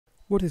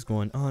What is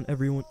going on,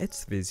 everyone?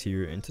 It's Viz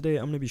here, and today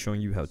I'm going to be showing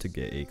you how to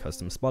get a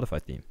custom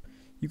Spotify theme.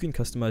 You can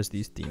customize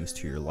these themes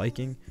to your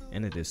liking,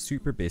 and it is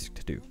super basic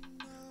to do.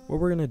 What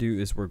we're going to do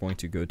is we're going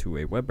to go to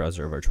a web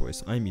browser of our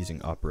choice. I'm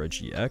using Opera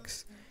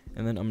GX,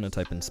 and then I'm going to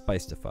type in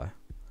Spicetify.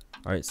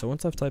 Alright, so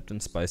once I've typed in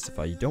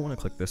Spicetify, you don't want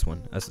to click this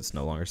one, as it's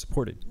no longer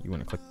supported. You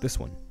want to click this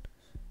one.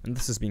 And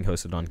this is being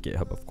hosted on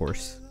GitHub, of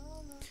course.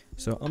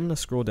 So I'm going to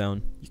scroll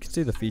down. You can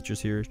see the features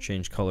here,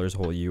 change colors,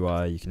 whole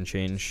UI. You can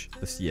change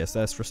the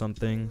CSS for some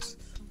things.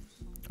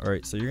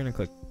 Alright, so you're going to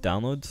click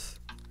downloads,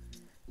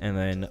 and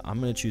then I'm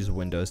going to choose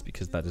Windows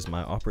because that is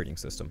my operating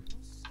system.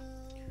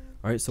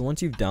 Alright, so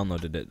once you've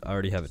downloaded it, I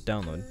already have it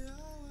downloaded,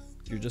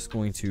 you're just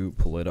going to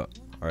pull it up.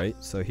 Alright,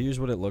 so here's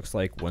what it looks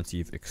like once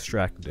you've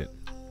extracted it.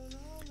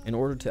 In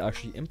order to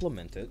actually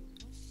implement it,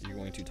 you're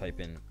going to type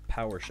in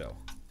PowerShell.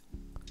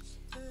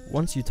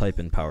 Once you type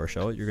in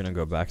PowerShell, you're going to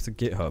go back to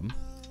GitHub.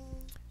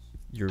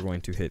 You're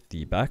going to hit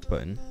the back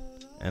button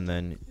and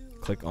then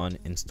click on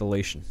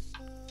installation.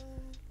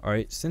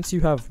 Alright, since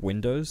you have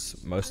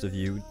Windows, most of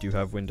you do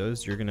have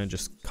Windows, you're going to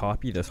just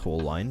copy this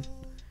whole line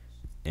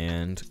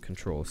and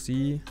Control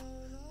C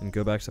and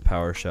go back to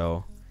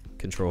PowerShell,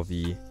 Control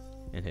V,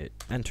 and hit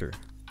enter.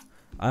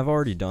 I've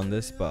already done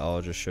this, but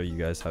I'll just show you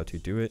guys how to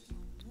do it.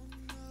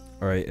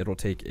 Alright, it'll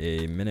take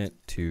a minute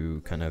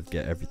to kind of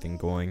get everything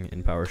going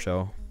in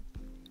PowerShell.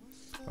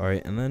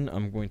 Alright, and then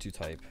I'm going to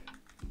type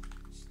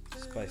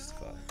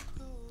Spicetify.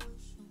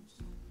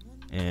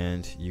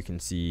 And you can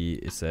see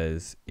it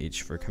says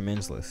H for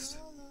commands list.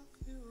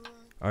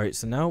 Alright,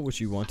 so now what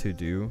you want to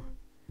do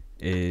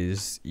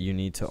is you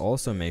need to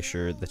also make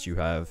sure that you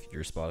have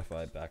your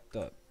Spotify backed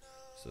up.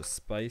 So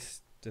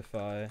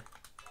Spicetify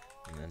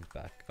and then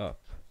back up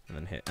and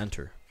then hit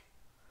enter.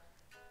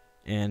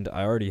 And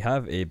I already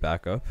have a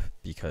backup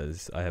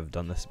because I have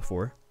done this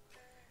before.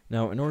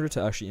 Now in order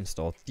to actually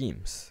install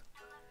themes,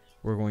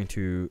 we're going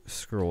to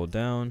scroll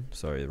down,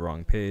 sorry, the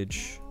wrong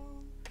page.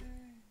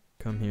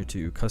 Come here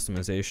to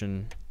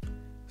customization,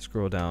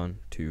 scroll down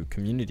to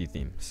community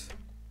themes.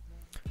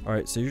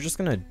 Alright, so you're just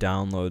going to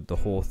download the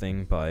whole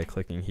thing by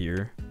clicking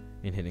here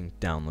and hitting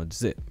download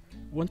zip.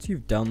 Once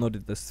you've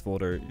downloaded this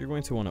folder, you're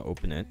going to want to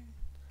open it,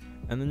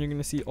 and then you're going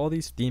to see all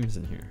these themes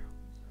in here.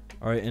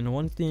 Alright, and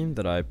one theme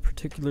that I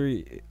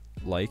particularly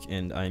like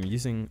and I'm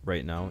using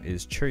right now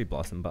is Cherry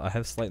Blossom, but I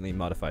have slightly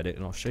modified it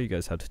and I'll show you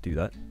guys how to do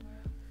that.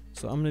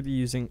 So I'm going to be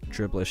using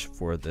Dribblish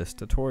for this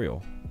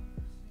tutorial.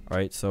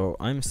 Alright, so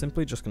I'm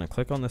simply just going to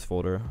click on this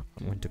folder.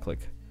 I'm going to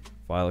click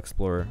File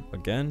Explorer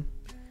again,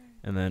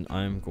 and then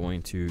I'm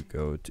going to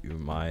go to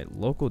my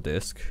local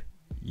disk,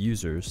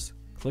 Users,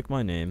 click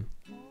my name,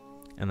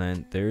 and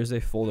then there is a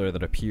folder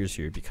that appears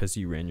here because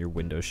you ran your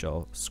Windows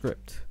shell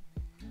script.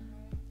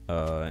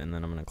 And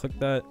then I'm going to click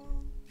that.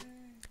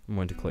 I'm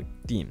going to click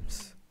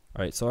Themes.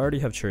 Alright, so I already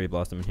have Cherry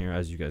Blossom in here,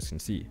 as you guys can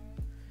see.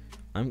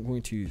 I'm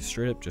going to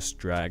straight up just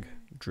drag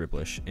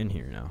Dribblish in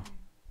here now,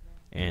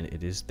 and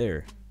it is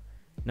there.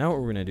 Now what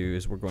we're going to do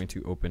is we're going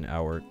to open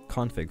our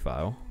config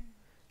file,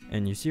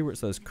 and you see where it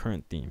says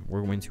current theme.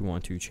 We're going to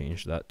want to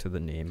change that to the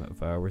name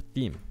of our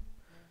theme.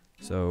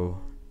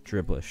 So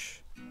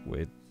Dribblish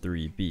with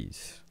 3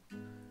 B's.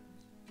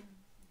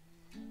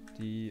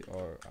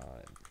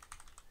 D-R-I.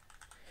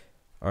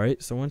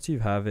 Alright, so once you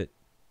have it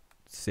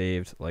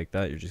saved like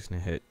that, you're just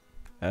going to hit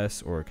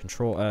S or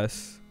Control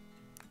S.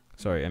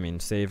 Sorry, I mean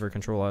save or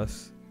Control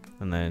S,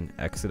 and then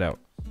exit out.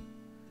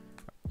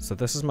 So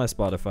this is my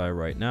Spotify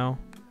right now.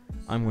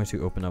 I'm going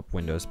to open up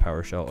Windows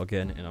PowerShell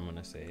again, and I'm going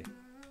to say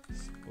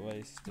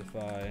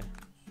Spicetify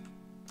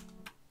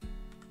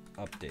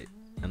update,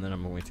 and then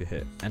I'm going to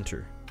hit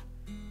enter,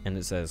 and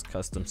it says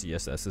custom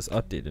CSS is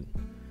updated.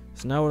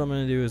 So now what I'm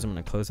going to do is I'm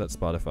going to close that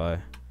Spotify,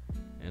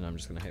 and I'm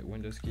just going to hit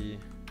Windows key,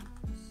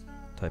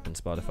 type in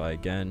Spotify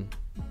again,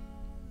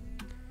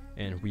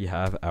 and we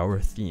have our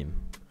theme.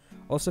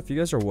 Also, if you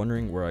guys are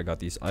wondering where I got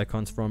these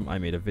icons from, I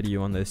made a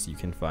video on this. You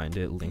can find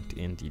it linked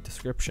in the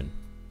description.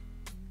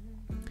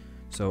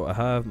 So I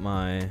have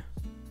my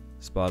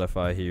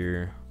Spotify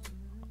here,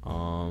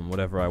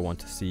 whatever I want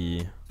to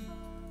see.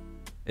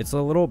 It's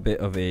a little bit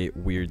of a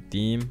weird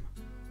theme,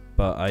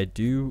 but I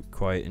do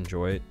quite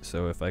enjoy it.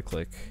 So if I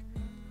click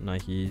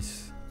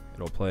Nikes,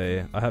 it'll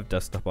play. I have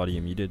desktop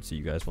audio muted, so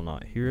you guys will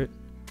not hear it,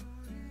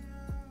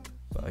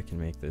 but I can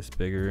make this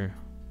bigger.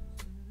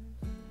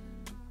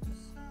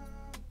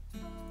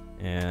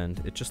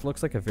 And it just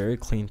looks like a very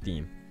clean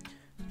theme.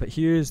 But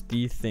here's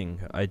the thing,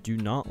 I do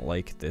not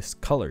like this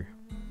color.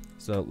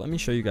 So let me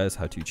show you guys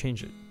how to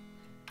change it.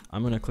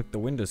 I'm going to click the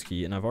Windows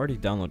key, and I've already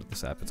downloaded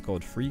this app. It's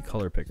called Free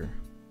Color Picker.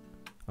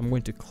 I'm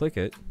going to click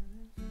it,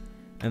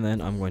 and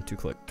then I'm going to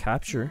click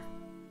Capture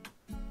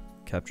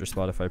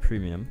Spotify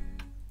Premium,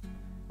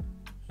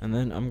 and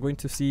then I'm going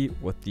to see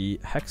what the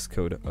hex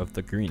code of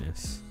the green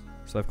is.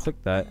 So I've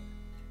clicked that,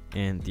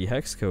 and the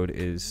hex code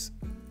is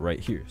right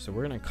here. So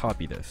we're going to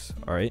copy this.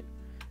 Alright,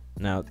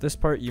 now this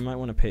part you might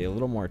want to pay a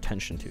little more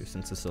attention to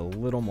since it's a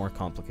little more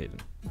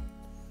complicated.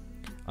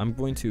 I'm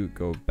going to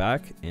go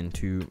back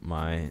into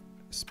my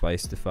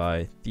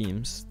Spicetify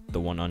themes, the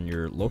one on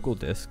your local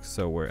disk,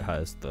 so where it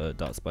has the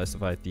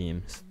 .spicetify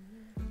themes.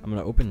 I'm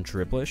going to open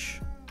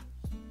Dribblish,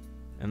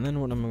 and then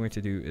what I'm going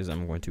to do is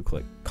I'm going to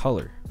click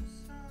color.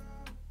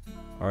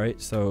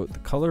 Alright, so the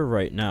color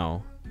right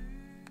now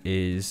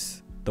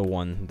is the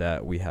one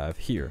that we have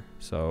here,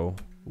 so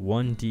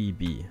 1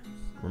 dB,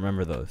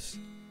 remember those.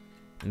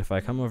 And if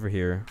I come over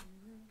here,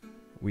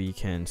 we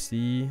can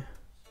see,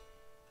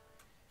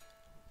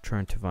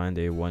 trying to find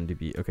a 1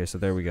 dB. Okay, so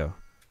there we go.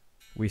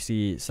 We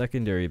see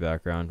secondary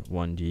background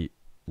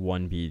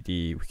 1BD.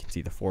 We can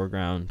see the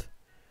foreground.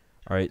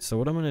 Alright, so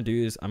what I'm going to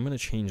do is I'm going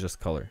to change this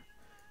color.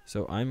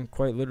 So I'm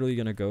quite literally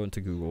going to go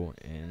into Google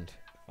and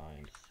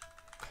find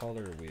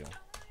color wheel.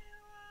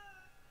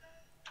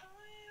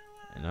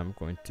 And I'm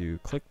going to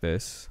click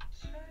this,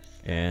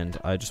 and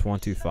I just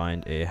want to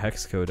find a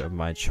hex code of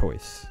my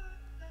choice.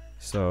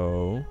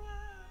 So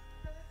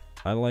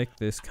I like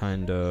this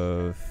kind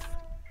of,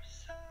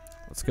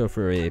 let's go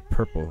for a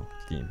purple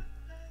theme.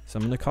 So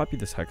I'm going to copy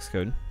this hex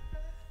code,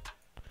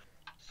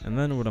 and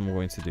then what I'm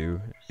going to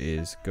do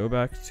is go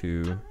back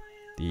to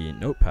the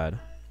notepad,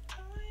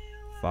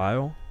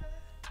 file,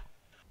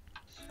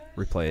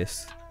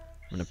 replace.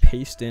 I'm going to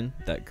paste in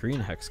that green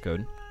hex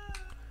code,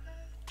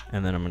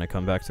 and then I'm going to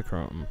come back to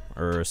Chrome,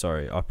 or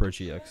sorry, Opera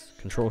GX,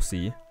 Control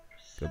C,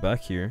 go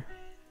back here,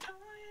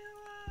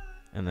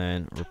 and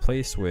then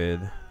replace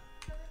with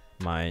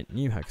my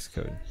new hex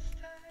code.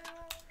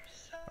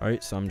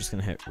 Alright, so I'm just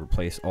going to hit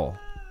replace all.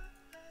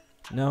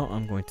 Now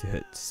I'm going to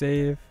hit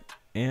save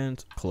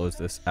and close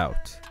this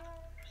out.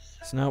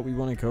 So now we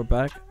want to go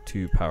back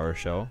to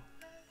PowerShell,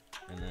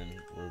 and then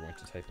we're going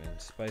to type in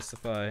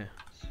Spicetify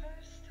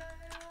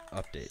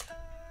update.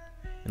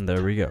 And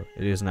there we go.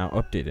 It is now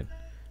updated.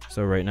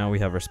 So right now we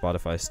have our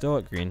Spotify still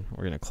at green.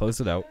 We're going to close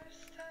it out.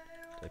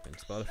 Type in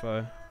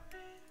Spotify,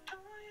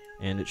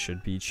 and it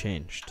should be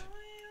changed.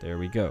 There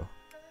we go.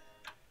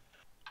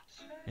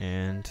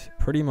 And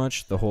pretty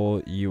much the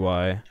whole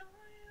UI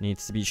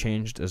needs to be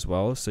changed as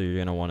well, so you're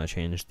going to want to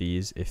change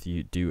these if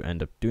you do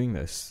end up doing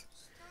this.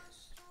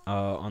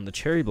 On the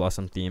Cherry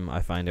Blossom theme,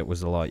 I find it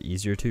was a lot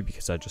easier to,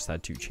 because I just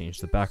had to change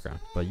the background,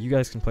 but you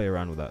guys can play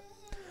around with that.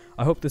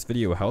 I hope this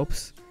video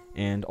helps,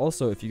 and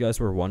also if you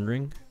guys were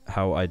wondering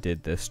how I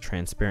did this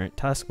transparent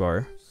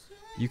taskbar,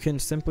 you can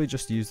simply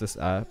just use this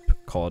app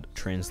called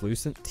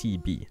Translucent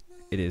TB.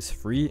 It is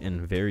free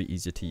and very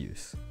easy to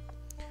use.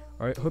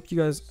 Alright, hope you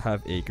guys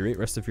have a great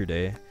rest of your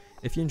day.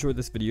 If you enjoyed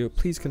this video,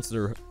 please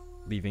consider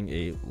leaving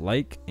a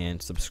like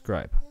and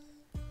subscribe.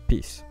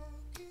 Peace.